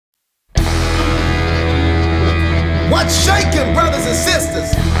What's shaking, brothers and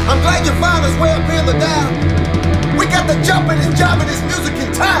sisters? I'm glad you found us way up here in the down. We got the jumping and jobbing this music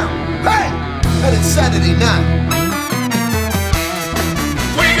in town. Hey! And it's Saturday night.